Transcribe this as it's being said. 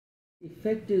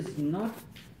effect is not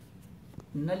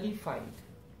nullified,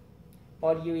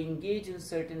 or you engage in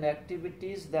certain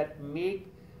activities that make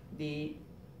the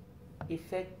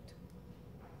effect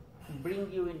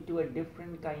bring you into a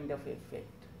different kind of effect.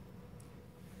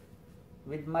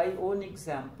 With my own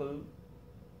example,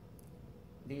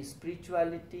 the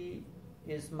spirituality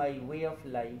is my way of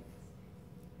life,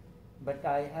 but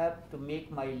I have to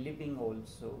make my living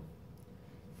also.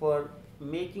 For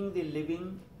making the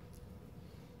living,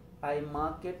 I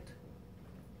market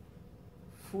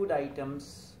food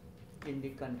items in the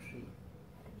country.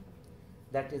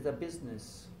 That is a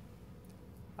business.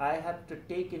 I have to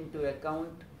take into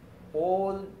account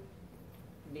all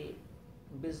the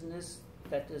business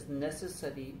that is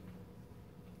necessary.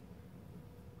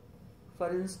 For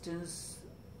instance,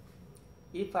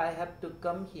 if I have to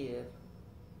come here,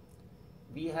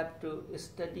 we have to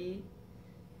study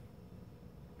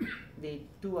the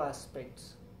two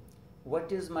aspects.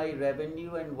 What is my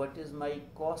revenue and what is my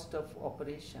cost of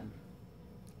operation?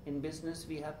 In business,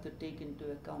 we have to take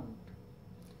into account.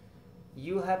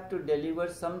 You have to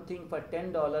deliver something for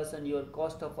 $10 and your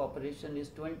cost of operation is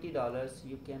 $20.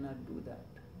 You cannot do that.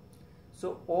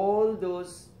 So all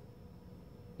those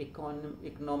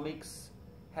economics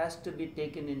has to be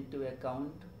taken into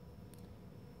account.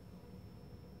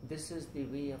 This is the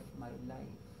way of my life,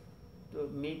 to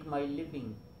make my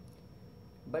living.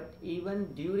 But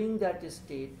even during that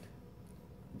state,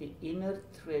 the inner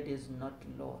thread is not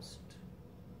lost.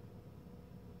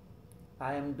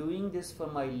 I am doing this for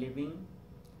my living.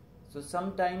 So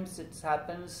sometimes it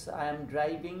happens I am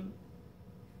driving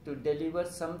to deliver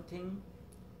something.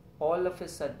 All of a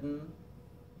sudden,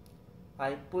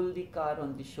 I pull the car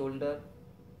on the shoulder,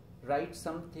 write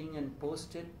something and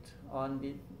post it on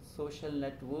the social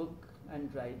network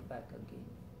and drive back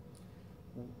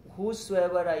again.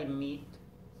 Whosoever I meet,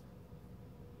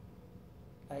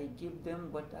 I give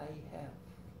them what I have.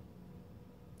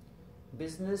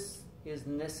 Business is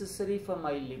necessary for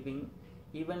my living,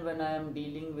 even when I am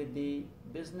dealing with the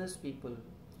business people.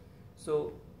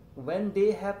 So when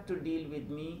they have to deal with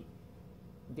me,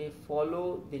 they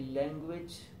follow the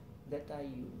language that I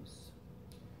use.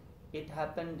 It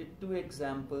happened, two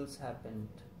examples happened.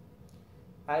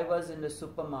 I was in a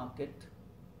supermarket.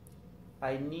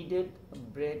 I needed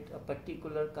bread, a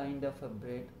particular kind of a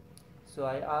bread. So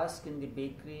I asked in the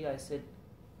bakery, I said,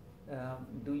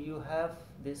 do you have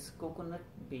this coconut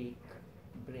bake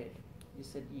bread? He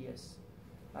said, yes.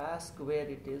 I asked where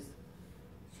it is.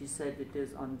 She said, it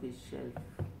is on the shelf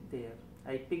there.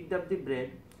 I picked up the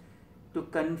bread to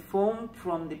confirm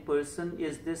from the person,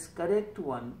 is this correct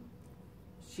one?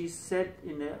 She said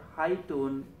in a high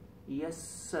tone, yes,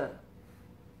 sir.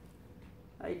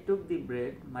 I took the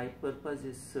bread, my purpose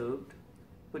is served,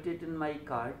 put it in my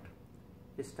cart,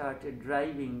 started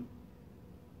driving.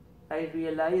 I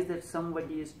realized that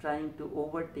somebody is trying to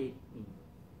overtake me.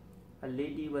 A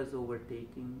lady was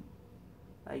overtaking.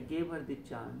 I gave her the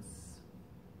chance.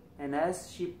 And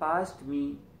as she passed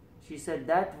me, she said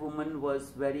that woman was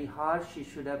very harsh. She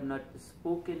should have not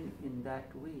spoken in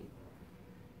that way.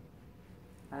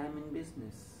 I am in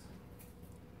business.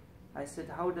 I said,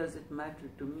 how does it matter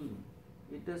to me?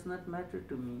 It does not matter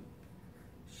to me.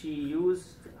 She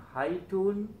used high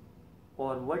tone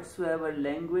or whatsoever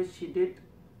language she did,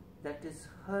 that is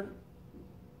her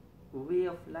way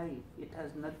of life. It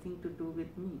has nothing to do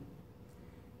with me.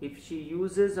 If she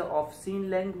uses an obscene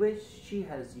language, she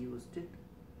has used it.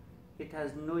 It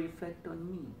has no effect on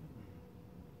me.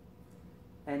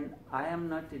 And I am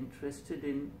not interested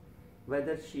in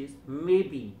whether she is,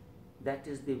 maybe that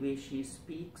is the way she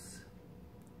speaks.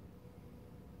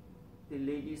 The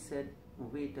lady said,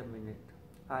 wait a minute,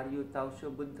 are you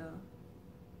taoshobuddha?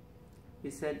 He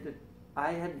said that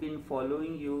I had been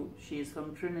following you. She is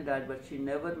from Trinidad, but she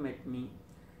never met me.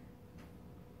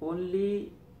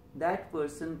 Only that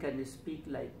person can speak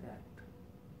like that.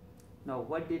 Now,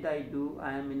 what did I do?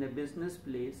 I am in a business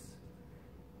place.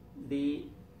 The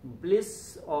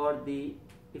bliss or the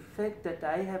effect that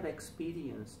I have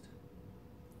experienced,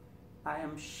 I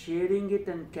am sharing it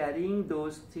and carrying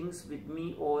those things with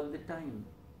me all the time.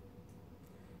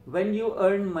 When you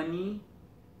earn money,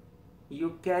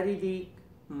 you carry the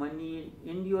money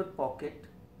in your pocket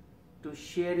to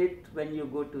share it when you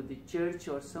go to the church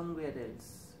or somewhere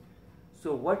else.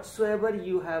 So whatsoever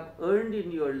you have earned in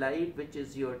your life, which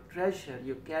is your treasure,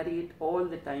 you carry it all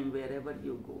the time wherever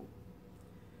you go.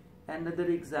 Another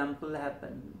example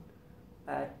happened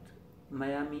at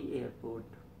Miami airport.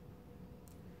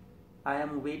 I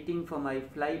am waiting for my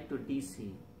flight to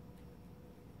DC.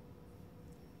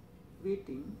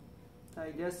 Waiting,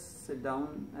 I just sat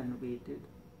down and waited.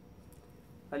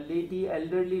 a lady,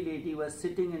 elderly lady, was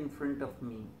sitting in front of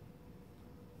me,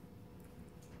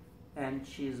 and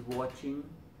she is watching.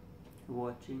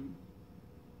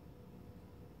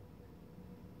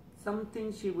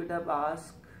 Something she would have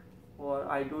asked, or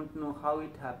I don't know how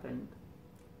it happened.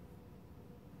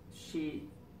 She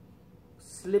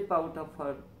slipped out of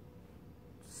her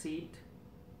seat,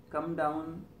 come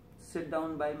down, sit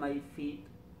down by my feet.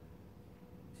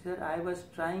 She said, I was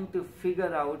trying to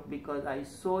figure out, because I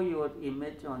saw your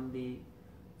image on the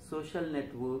social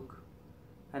network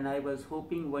and I was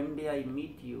hoping one day I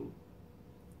meet you.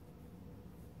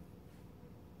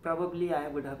 Probably I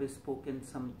would have spoken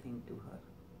something to her.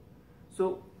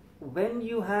 So when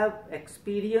you have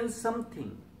experienced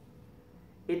something,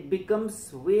 it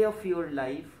becomes way of your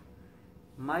life.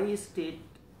 My state,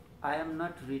 I am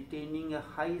not retaining a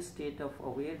high state of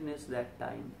awareness that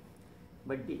time,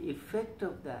 but the effect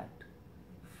of that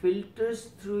filters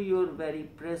through your very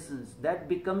presence. That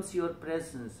becomes your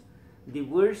presence. The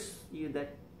words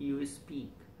that you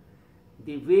speak,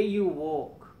 the way you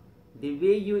walk, the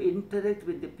way you interact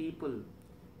with the people,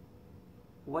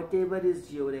 whatever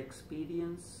is your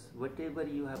experience, whatever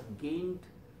you have gained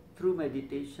through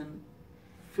meditation,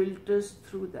 filters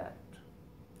through that.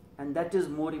 And that is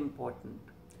more important.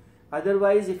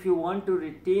 Otherwise, if you want to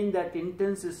retain that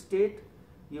intense state,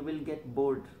 you will get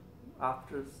bored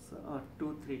after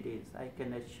 2-3 days, I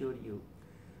can assure you.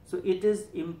 So it is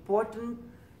important,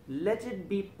 let it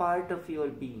be part of your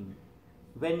being.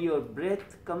 When your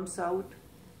breath comes out,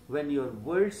 when your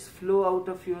words flow out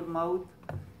of your mouth,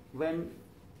 when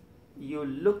you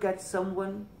look at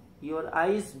someone, your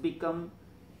eyes become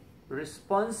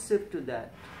responsive to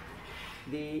that.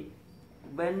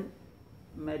 When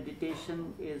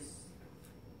meditation is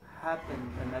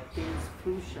happened and attains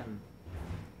fruition,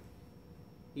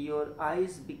 your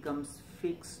eyes becomes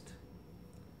fixed.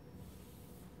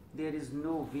 There is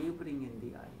no wavering in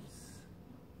the eyes.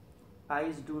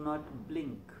 Eyes do not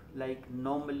blink like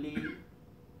normally.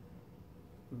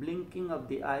 Blinking of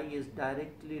the eye is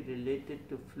directly related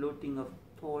to floating of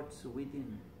thoughts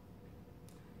within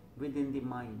the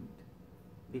mind.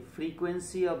 The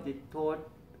frequency of the thought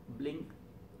blink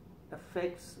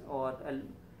affects or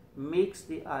makes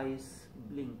the eyes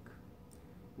blink.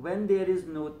 When there is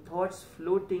no thoughts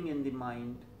floating in the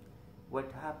mind,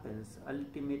 what happens?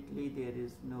 Ultimately, there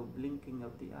is no blinking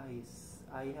of the eyes.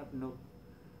 I have no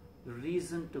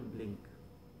reason to blink.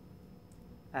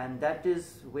 And that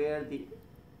is where the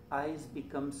eyes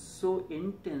become so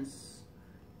intense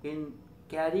in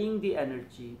carrying the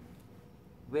energy.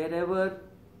 Wherever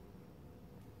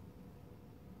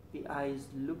the eyes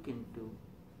look into,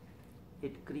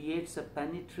 it creates a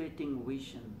penetrating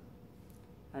vision.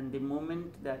 And the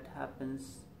moment that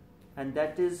happens, and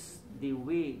that is the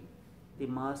way the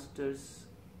masters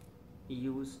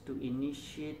use to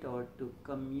initiate or to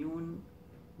commune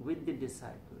with the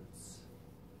disciples.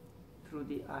 Through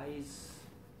the eyes,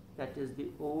 that is the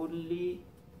only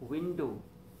window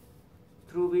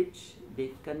through which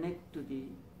they connect to the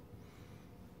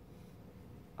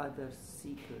other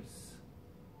seekers,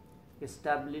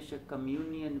 establish a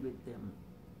communion with them.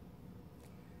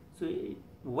 So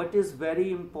what is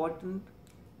very important?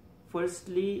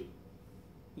 Firstly,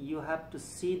 you have to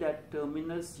see that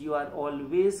terminals, you are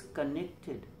always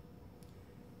connected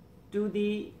to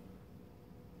the,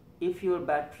 if your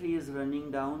battery is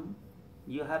running down,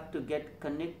 you have to get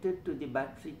connected to the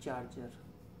battery charger.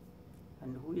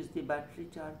 And who is the battery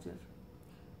charger?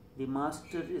 The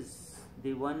master is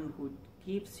the one who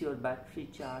keeps your battery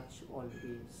charged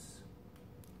always.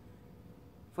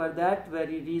 For that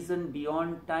very reason,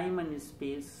 beyond time and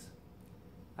space,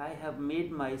 I have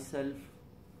made myself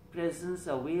presence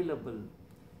available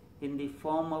in the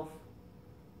form of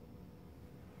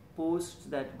posts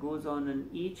that goes on. In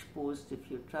each post,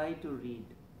 if you try to read,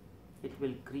 it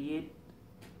will create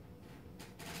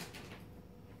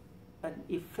an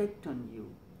effect on you.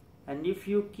 And if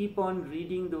you keep on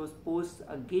reading those posts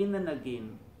again and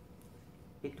again,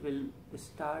 it will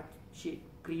start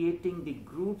creating the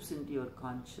groups into your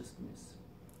consciousness.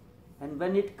 And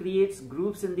when it creates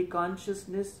groups in the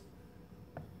consciousness,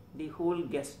 the whole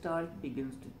gestalt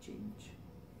begins to change.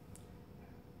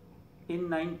 In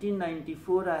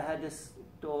 1994, I had a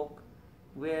talk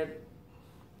where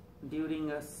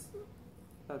during a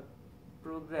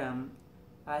program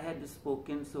I had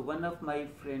spoken. So one of my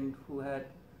friend who had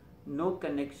no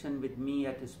connection with me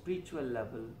at a spiritual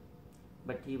level,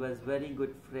 but he was very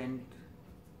good friend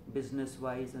business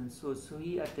wise, and so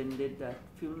he attended that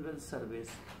funeral service.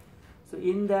 So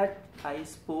in that I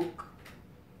spoke.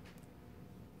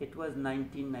 It was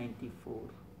 1994.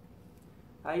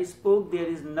 I spoke, there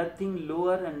is nothing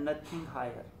lower and nothing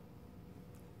higher.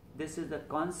 This is the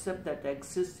concept that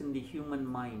exists in the human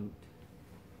mind.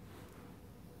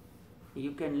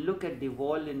 You can look at the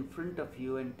wall in front of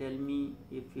you and tell me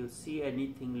if you see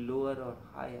anything lower or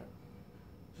higher.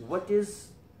 What is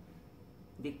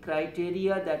the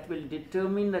criteria that will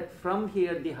determine that from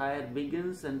here the higher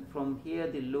begins and from here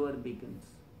the lower begins?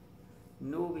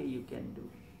 No way you can do.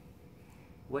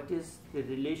 What is the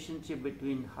relationship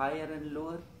between higher and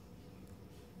lower?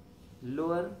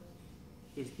 Lower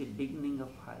is the beginning of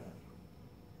higher.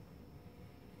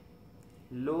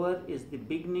 Lower is the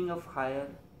beginning of higher,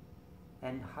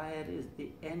 and higher is the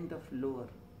end of lower.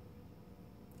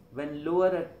 When lower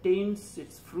attains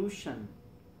its fruition,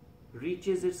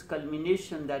 reaches its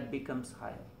culmination, that becomes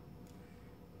higher.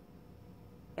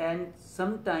 And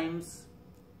sometimes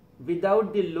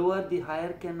without the lower, the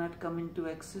higher cannot come into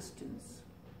existence.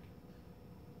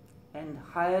 And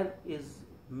higher is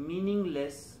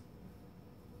meaningless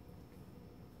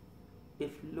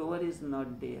if lower is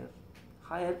not there.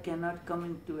 Higher cannot come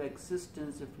into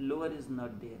existence if lower is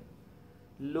not there.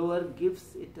 Lower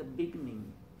gives it a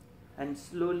beginning, and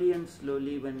slowly,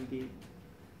 when the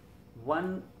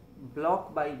one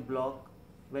block by block,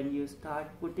 when you start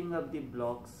putting up the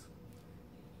blocks,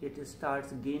 it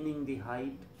starts gaining the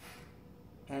height,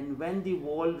 and when the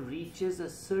wall reaches a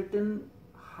certain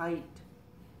height,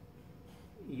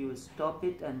 you stop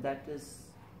it, and that is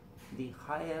the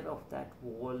higher of that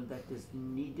wall that is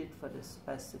needed for a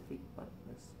specific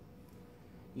purpose.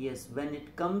 Yes, when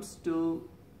it comes to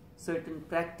certain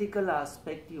practical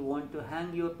aspect, you want to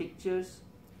hang your pictures,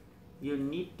 you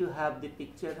need to have the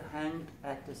picture hanged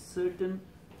at a certain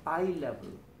eye level.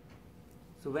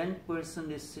 So when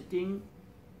person is sitting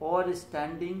or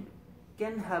standing,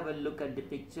 can have a look at the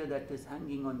picture that is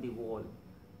hanging on the wall.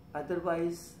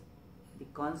 Otherwise, the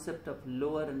concept of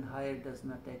lower and higher does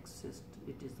not exist.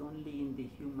 It is only in the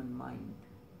human mind.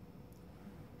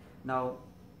 Now,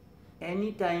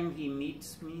 anytime he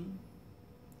meets me,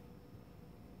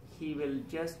 he will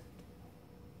just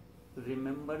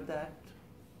remember that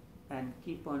and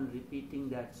keep on repeating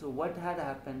that. So what had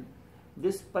happened,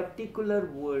 this particular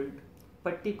word,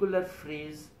 particular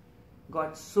phrase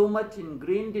got so much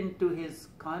ingrained into his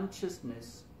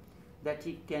consciousness that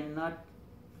he cannot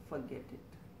forget it.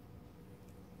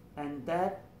 And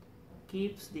that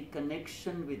keeps the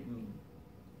connection with me.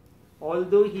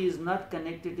 Although he is not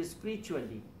connected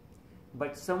spiritually,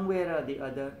 but somewhere or the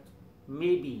other,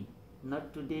 maybe,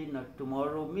 not today, not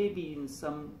tomorrow, maybe in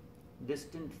some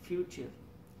distant future,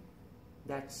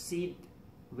 that seed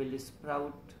will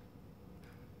sprout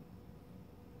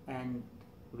and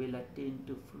will attain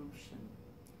to fruition.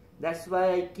 That's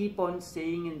why I keep on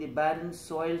saying, in the barren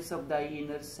soils of thy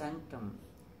inner sanctum,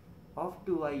 oft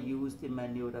do I use the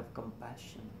manure of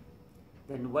compassion.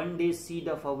 Then one day seed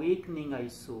of awakening I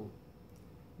sow.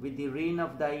 With the rain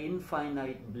of thy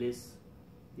infinite bliss,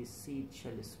 the seed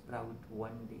shall sprout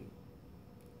one day.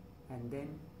 And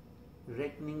then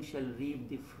reckoning shall reap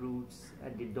the fruits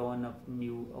at the dawn of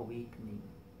new awakening.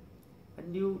 A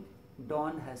new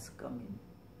dawn has come in.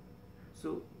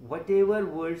 So whatever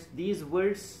words, these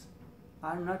words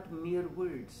are not mere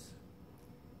words.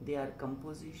 They are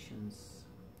compositions.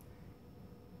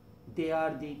 They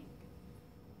are the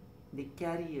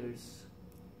carriers.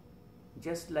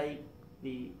 Just like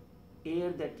the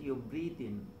air that you breathe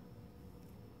in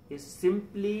is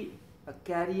simply a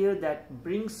carrier that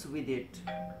brings with it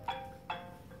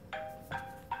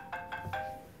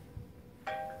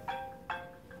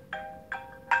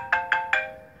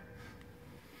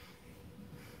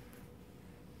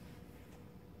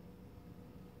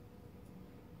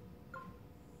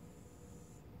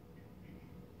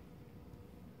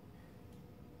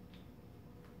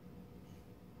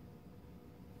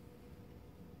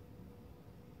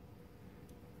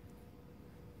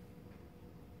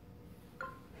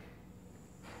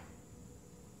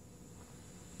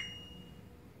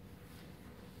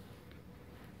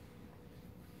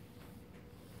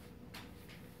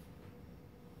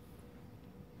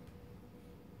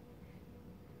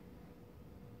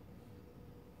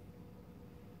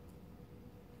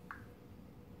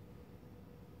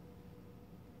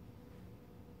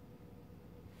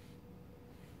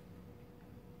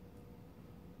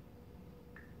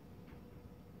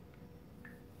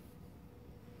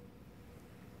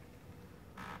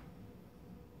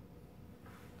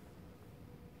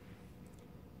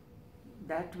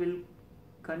that will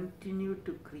continue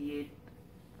to create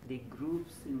the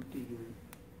grooves into you,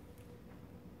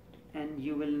 and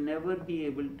you will never be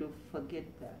able to forget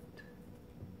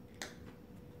that.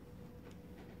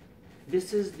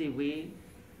 This is the way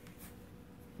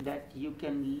that you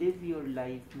can live your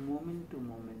life moment to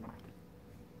moment.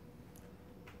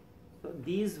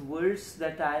 these words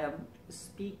that I am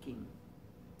speaking,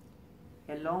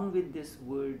 along with this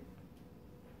word,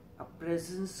 a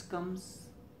presence comes,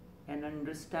 an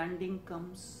understanding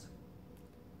comes,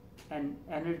 an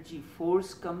energy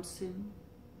force comes in,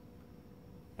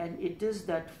 and it is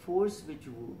that force which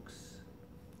works.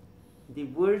 The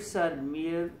words are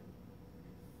mere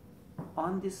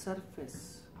on the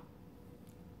surface,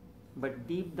 but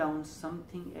deep down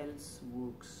something else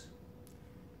works.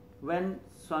 When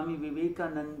Swami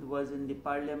Vivekananda was in the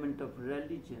Parliament of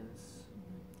Religions,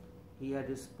 he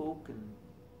had spoken,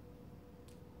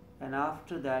 and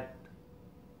after that,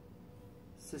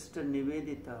 Sister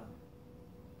Nivedita,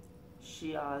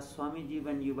 she asked Swamiji,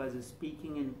 when you was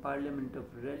speaking in Parliament of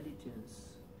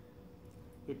Religions,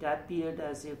 it appeared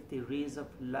as if the rays of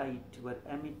light were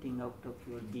emitting out of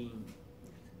your being.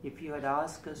 If you had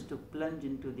asked us to plunge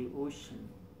into the ocean,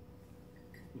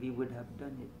 we would have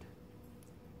done it.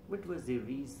 What was the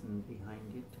reason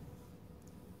behind it?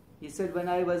 He said, when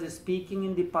I was speaking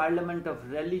in the Parliament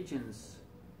of Religions,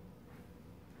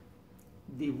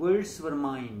 the words were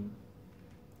mine,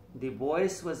 the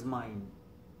voice was mine,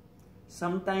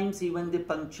 sometimes even the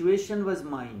punctuation was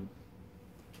mine,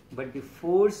 but the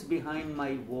force behind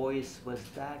my voice was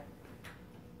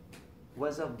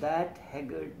of that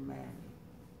haggard man.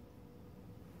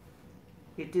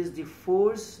 It is the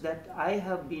force that I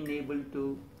have been able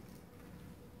to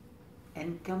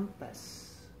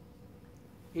encompass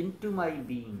into my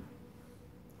being.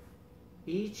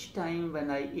 Each time when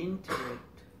I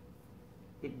interact,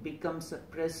 it becomes a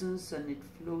presence and it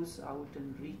flows out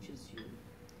and reaches you.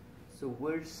 So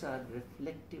words are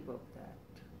reflective of that.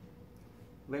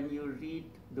 When you read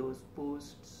those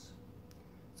posts,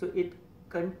 so it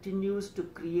continues to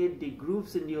create the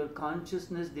groups in your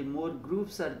consciousness. The more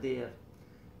groups are there,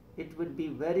 it would be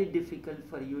very difficult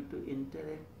for you to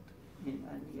interact in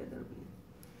any other way.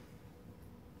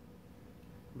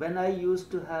 When I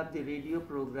used to have the radio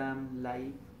program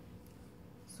live,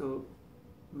 so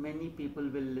many people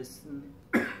will listen.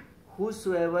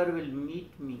 Whosoever will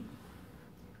meet me,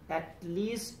 at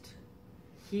least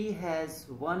he has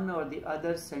one or the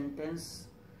other sentence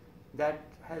that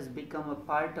has become a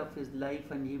part of his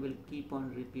life, and he will keep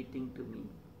on repeating to me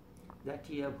that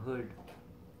he have heard.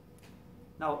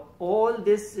 Now all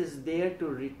this is there to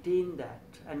retain that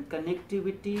and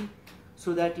connectivity,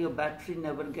 so that your battery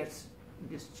never gets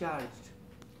discharged.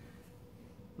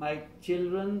 My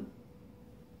children,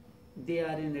 they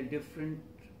are in a different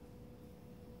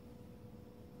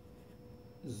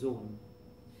zone.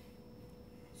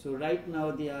 So right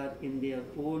now they are in their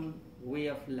own way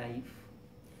of life.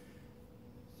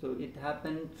 So it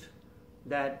happened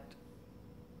that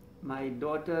my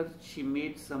daughter, she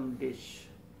made some dish.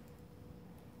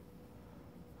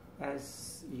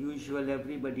 As usual,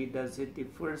 everybody does it. The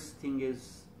first thing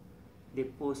is they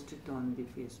post it on the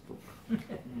Facebook.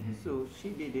 So she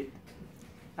did it.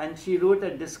 And she wrote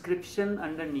a description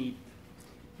underneath.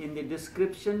 In the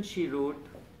description she wrote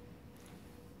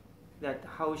that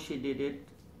how she did it,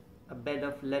 a bed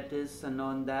of lettuce, and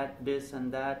on that this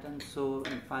and that, and so,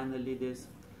 and finally this.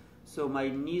 So my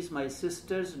niece, my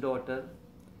sister's daughter,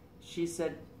 she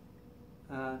said,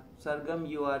 Sargam,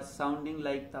 you are sounding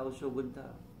like taoshobuddha.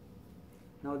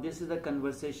 Now this is a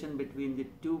conversation between the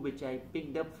two which I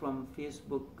picked up from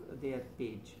Facebook, their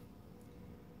page.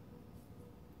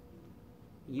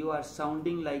 You are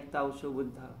sounding like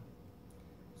taoshobuddha.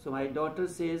 So my daughter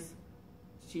says,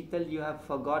 Sheetal, you have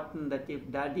forgotten that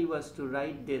if Daddy was to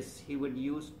write this, he would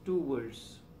use two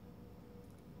words.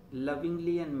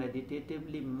 Lovingly and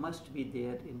meditatively must be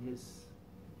there in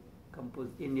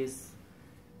his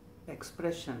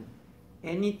expression.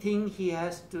 Anything he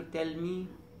has to tell me,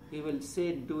 he will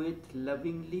say, do it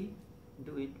lovingly,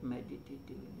 do it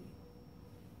meditatively.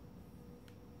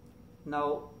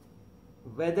 Now,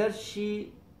 whether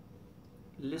she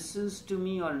listens to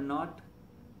me or not,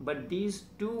 but these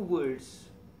two words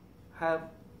have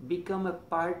become a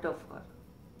part of her.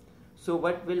 So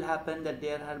what will happen that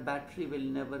her battery will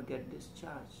never get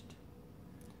discharged.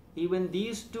 Even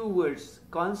these two words,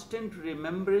 constant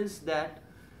remembrance that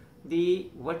the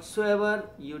whatsoever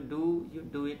you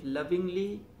do it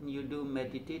lovingly and you do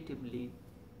meditatively,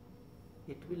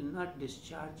 it will not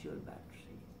discharge your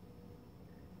battery.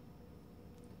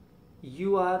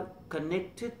 You are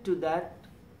connected to that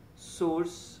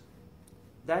source,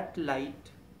 that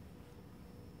light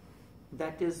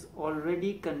that is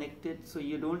already connected, so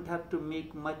you don't have to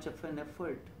make much of an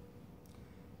effort.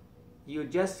 You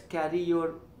just carry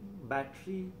your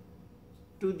battery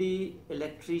to the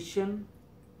electrician.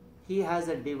 He has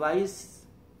a device,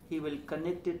 he will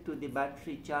connect it to the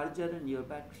battery charger, and your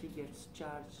battery gets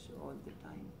charged all the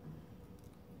time.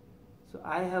 So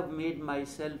I have made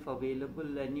myself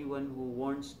available. Anyone who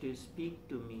wants to speak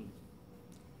to me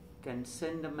can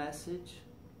send a message,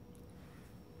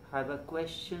 have a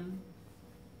question,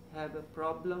 have a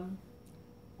problem,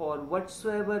 or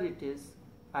whatsoever it is,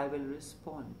 I will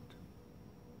respond.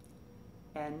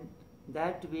 And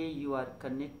that way you are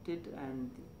connected,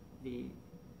 and the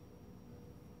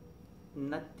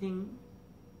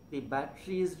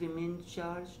batteries remain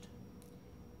charged,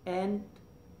 and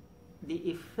the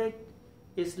effect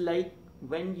is like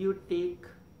when you take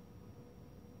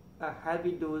a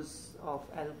heavy dose of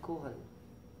alcohol.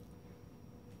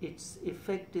 Its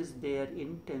effect is there,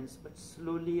 intense, but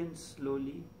slowly and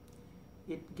slowly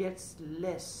it gets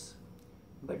less.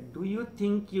 But do you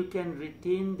think you can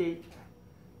retain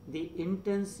the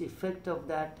intense effect of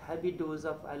that heavy dose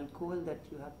of alcohol that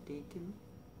you have taken?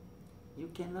 You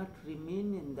cannot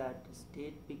remain in that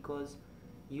state, because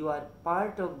you are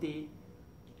part of the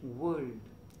world.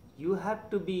 You have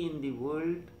to be in the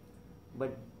world,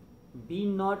 but be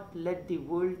not let the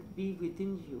world be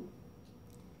within you.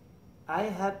 I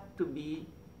have to be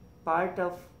part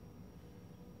of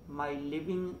my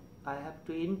living. I have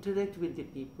to interact with the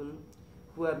people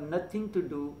who have nothing to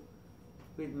do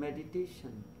with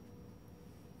meditation.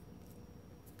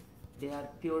 They are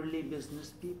purely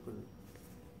business people.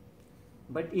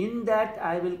 But in that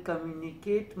I will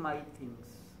communicate my things.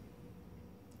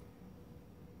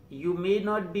 You may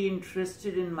not be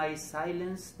interested in my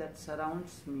silence that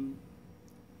surrounds me.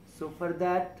 So for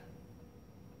that,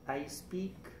 I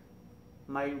speak.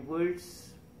 My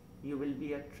words you will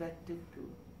be attracted to.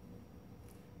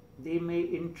 They may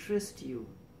interest you.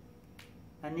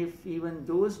 And if even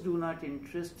those do not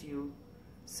interest you,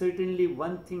 certainly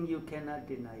one thing you cannot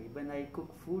deny. When I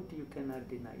cook food, you cannot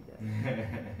deny that.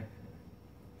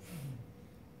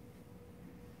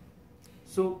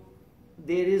 So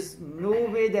there is no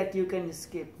way that you can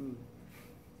escape me.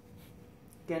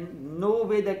 No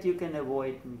way that you can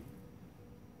avoid me.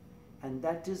 And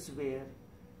that is where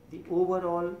the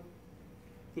overall,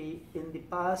 in the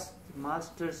past,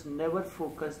 masters never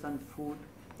focused on food,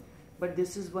 but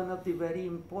this is one of the very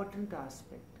important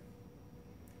aspects.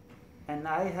 And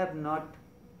I have not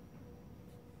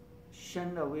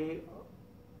shunned away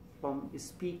from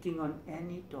speaking on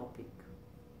any topic.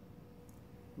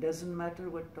 Doesn't matter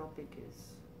what topic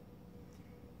is.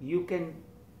 You can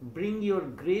bring your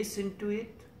grace into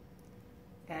it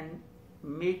and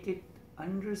make it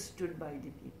understood by the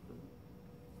people.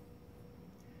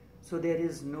 So there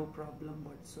is no problem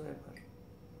whatsoever.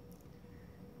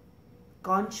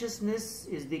 Consciousness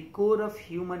is the core of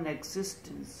human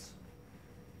existence.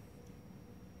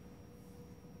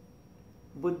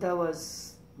 Buddha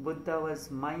was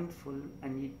mindful,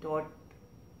 and he taught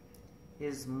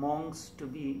his monks to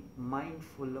be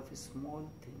mindful of small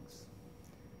things.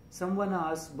 Someone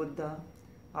asked Buddha,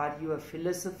 "Are you a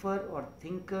philosopher or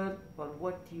thinker, or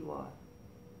what you are?"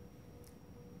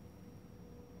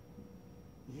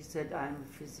 He said, "I am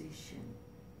a physician."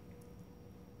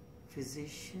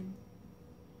 Physician?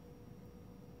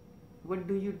 What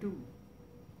do you do?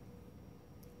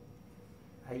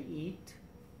 I eat,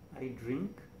 I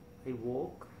drink, I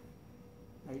walk,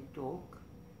 I talk.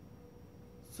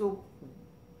 So,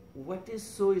 what is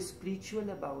so spiritual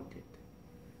about it?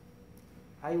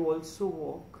 I also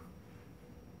walk.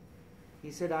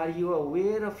 He said, "Are you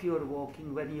aware of your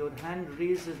walking? When your hand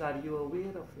raises, are you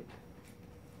aware of it?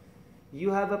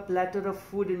 You have a platter of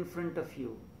food in front of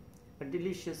you, a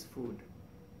delicious food.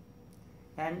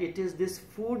 And it is this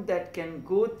food that can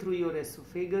go through your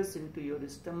esophagus into your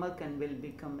stomach and will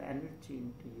become energy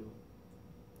into you.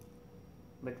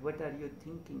 But what are you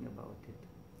thinking about it?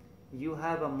 You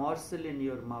have a morsel in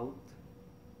your mouth,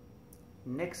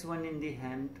 next one in the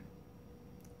hand,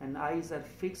 and eyes are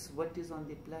fixed what is on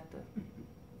the platter.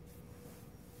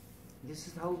 This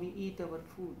is how we eat our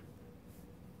food.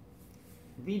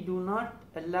 We do not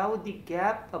allow the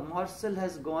gap. A morsel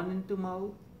has gone into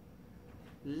mouth,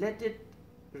 let it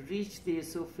reach the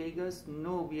esophagus.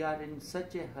 No, we are in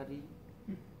such a hurry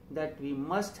that we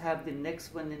must have the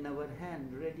next one in our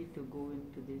hand, ready to go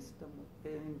into the stomach,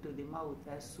 into the mouth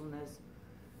as soon as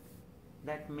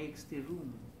that makes the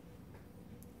room.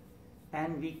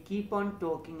 And we keep on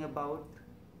talking about,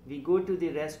 we go to the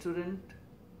restaurant,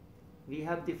 we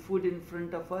have the food in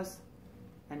front of us,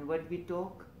 and what we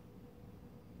talk?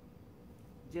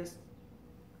 Just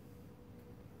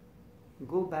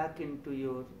go back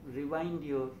into rewind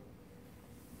your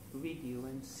video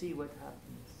and see what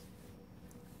happens.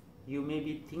 You may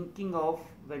be thinking of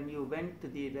when you went to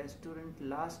the restaurant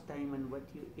last time and what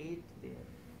you ate there.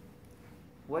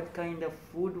 What kind of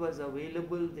food was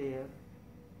available there.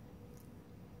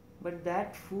 But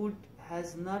that food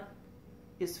has not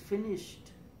is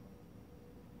finished.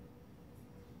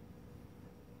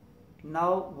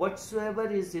 Now, whatsoever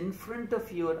is in front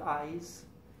of your eyes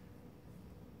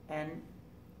and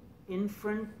in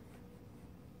front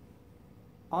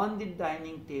on the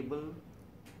dining table,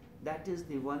 that is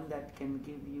the one that can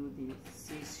give you the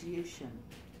satiation.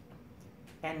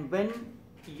 And when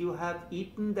you have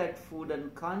eaten that food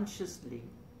unconsciously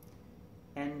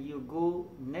and you go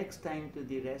next time to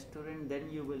the restaurant, then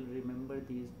you will remember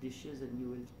these dishes and you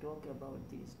will talk about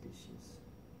these dishes.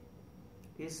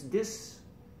 Is this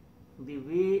the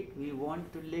way we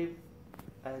want to live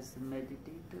as a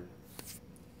meditator,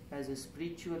 as a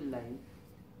spiritual life?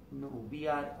 No, we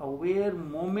are aware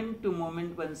moment to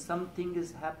moment when something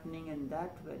is happening in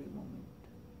that very moment.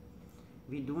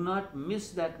 We do not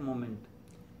miss that moment.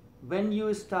 When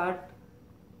you start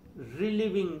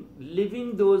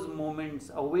living those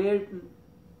moments, aware,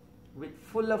 with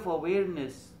full of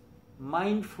awareness,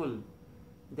 mindful,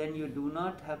 then you do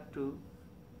not have to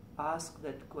ask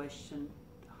that question,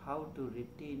 how to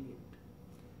retain it.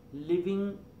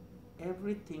 Living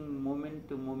everything moment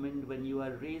to moment, when you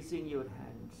are raising your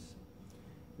hands,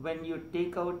 when you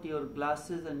take out your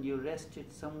glasses and you rest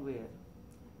it somewhere,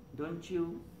 don't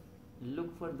you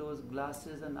look for those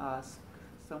glasses and ask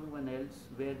someone else,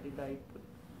 where did I put,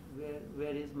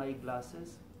 where is my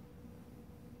glasses?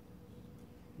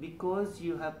 Because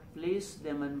you have placed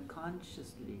them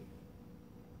unconsciously.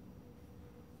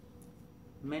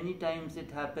 Many times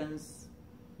it happens,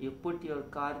 you put your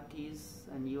car keys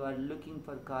and you are looking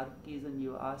for car keys and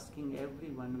you are asking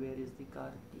everyone, where is the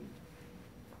car key?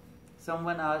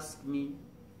 Someone asked me,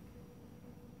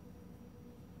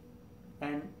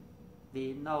 and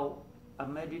now a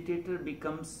meditator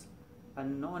becomes a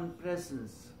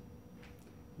non-presence.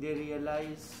 They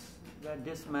realize that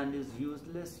this man is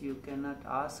useless, you cannot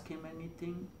ask him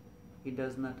anything, he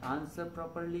does not answer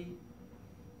properly,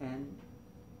 and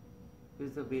it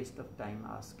is a waste of time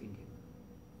asking him.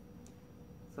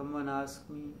 Someone asked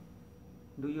me,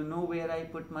 do you know where I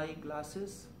put my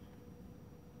glasses?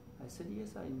 I said,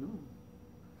 yes, I know.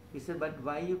 He said, but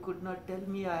why you could not tell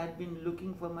me? I had been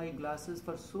looking for my glasses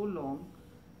for so long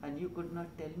and you could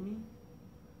not tell me?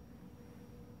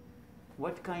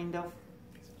 What kind of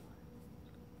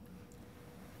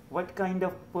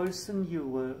person you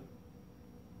were,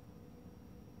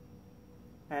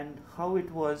 and how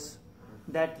it was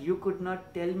that you could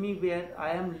not tell me where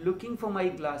I am looking for my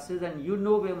glasses, and you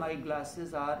know where my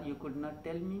glasses are, you could not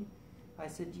tell me? I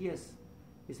said, yes.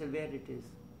 He said, where it is?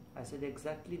 I said,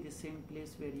 exactly the same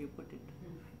place where you put it.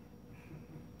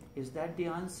 Is that the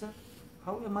answer?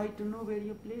 How am I to know where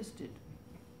you placed it?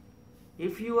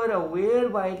 If you are aware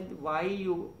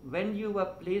when you are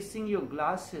placing your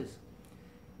glasses,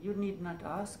 you need not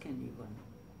ask anyone.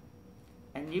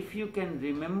 And if you can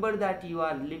remember that you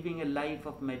are living a life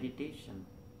of meditation,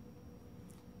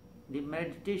 the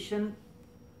meditation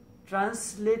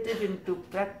translated into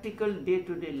practical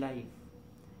day-to-day life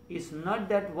is not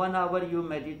that 1 hour you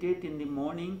meditate in the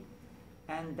morning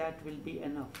and that will be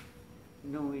enough.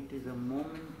 No, it is a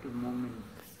moment to moment.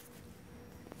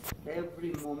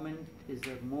 Every moment is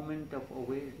a moment of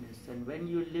awareness, and when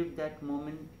you live that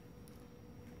moment,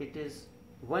 it is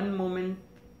one moment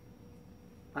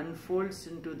unfolds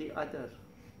into the other.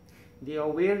 The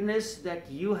awareness that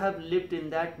you have lived in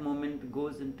that moment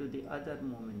goes into the other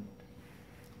moment,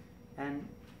 and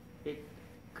it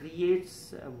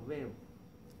creates a web,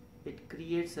 it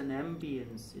creates an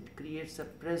ambience, it creates a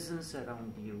presence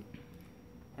around you,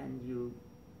 and you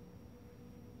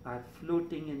are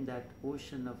floating in that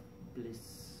ocean of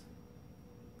bliss,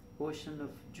 ocean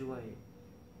of joy.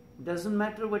 Doesn't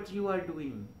matter what you are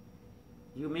doing.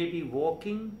 You may be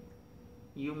walking,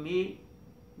 you may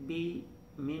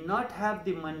not have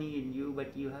the money in you,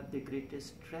 but you have the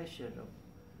greatest treasure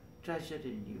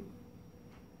in you.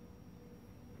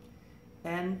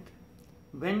 And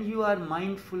when you are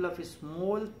mindful of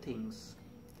small things,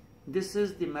 this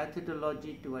is the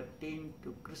methodology to attain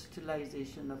to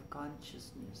crystallization of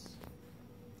consciousness.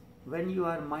 When you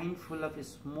are mindful of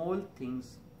small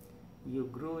things, you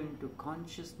grow into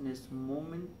consciousness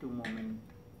moment to moment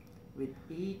with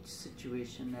each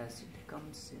situation as it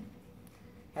comes in.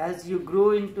 As you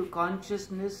grow into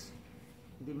consciousness,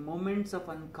 the moments of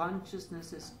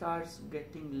unconsciousness starts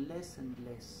getting less and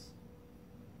less.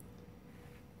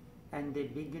 And they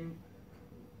begin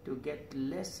to get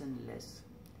less and less.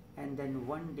 And then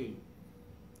one day,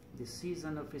 the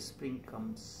season of spring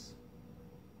comes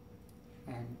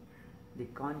and the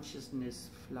consciousness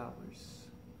flowers.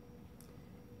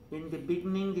 In the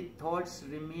beginning, the thoughts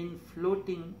remain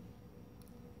floating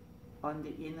on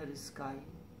the inner sky.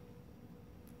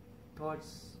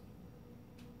 Thoughts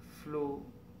flow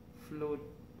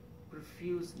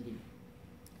profusely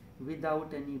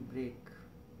without any break,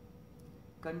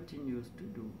 continues to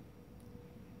do.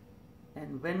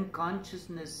 And when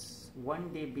consciousness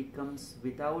one day becomes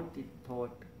without the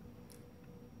thought,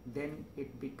 then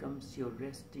it becomes your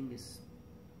resting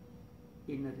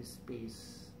inner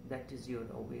space. That is your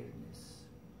awareness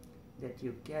that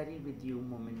you carry with you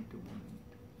moment to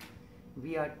moment.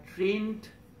 We are trained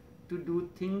to do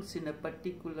things in a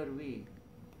particular way.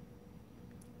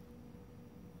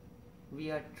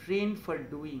 We are trained for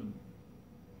doing.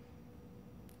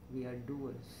 We are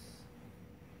doers,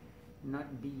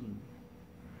 not being.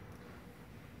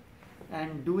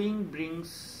 And doing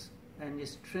brings and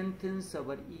strengthens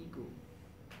our ego.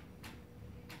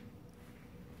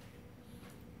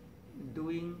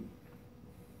 Doing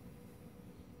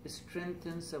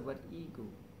strengthens our ego,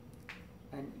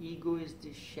 and ego is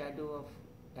the shadow of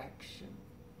action,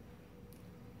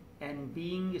 and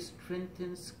being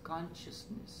strengthens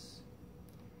consciousness.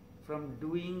 From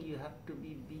doing you have to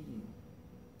be being.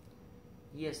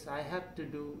 Yes, I have to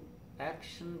do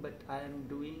action, but I am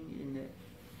doing in an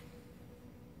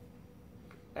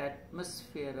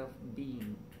atmosphere of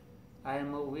being. I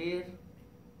am aware.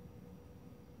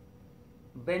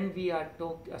 When we are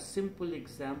talking, a simple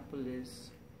example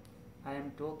is, I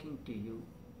am talking to you,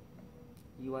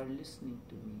 you are listening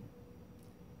to me.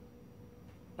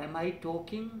 Am I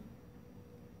talking?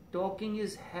 Talking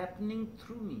is happening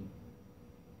through me.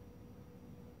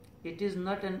 It is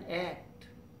not an act,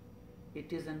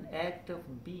 it is an act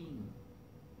of being.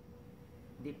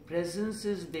 The presence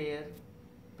is there,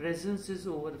 presence is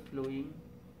overflowing,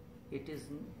 it is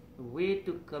a way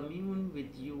to commune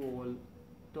with you all.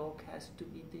 Talk has to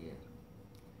be there.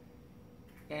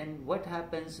 And what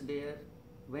happens there?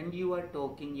 When you are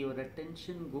talking, your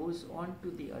attention goes on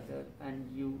to the other and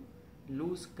you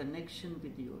lose connection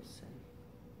with yourself.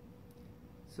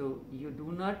 So you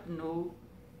do not know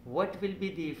what will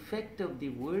be the effect of the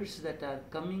words that are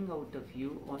coming out of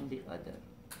you on the other.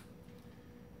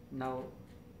 Now,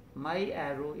 my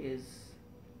arrow is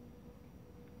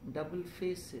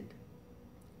double-faced.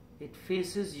 It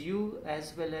faces you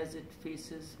as well as it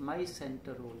faces my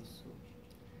center also.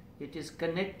 It is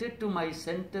connected to my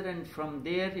center, and from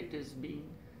there it is being,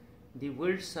 the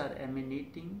words are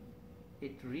emanating,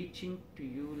 it reaching to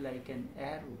you like an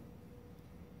arrow,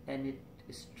 and it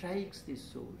strikes the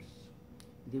source.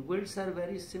 The words are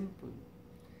very simple.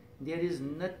 There is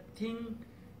nothing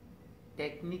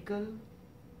technical,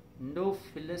 no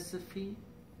philosophy,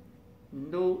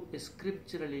 no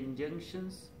scriptural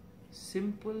injunctions,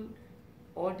 simple,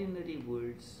 ordinary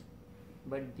words,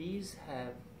 but these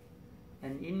have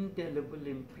an indelible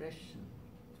impression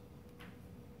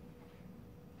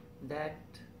that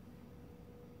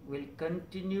will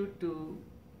continue to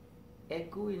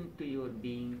echo into your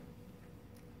being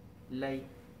like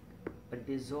a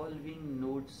dissolving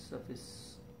notes of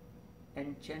his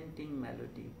enchanting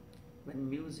melody. When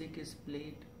music is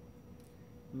played,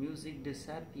 music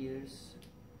disappears,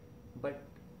 but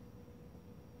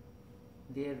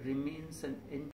there remains an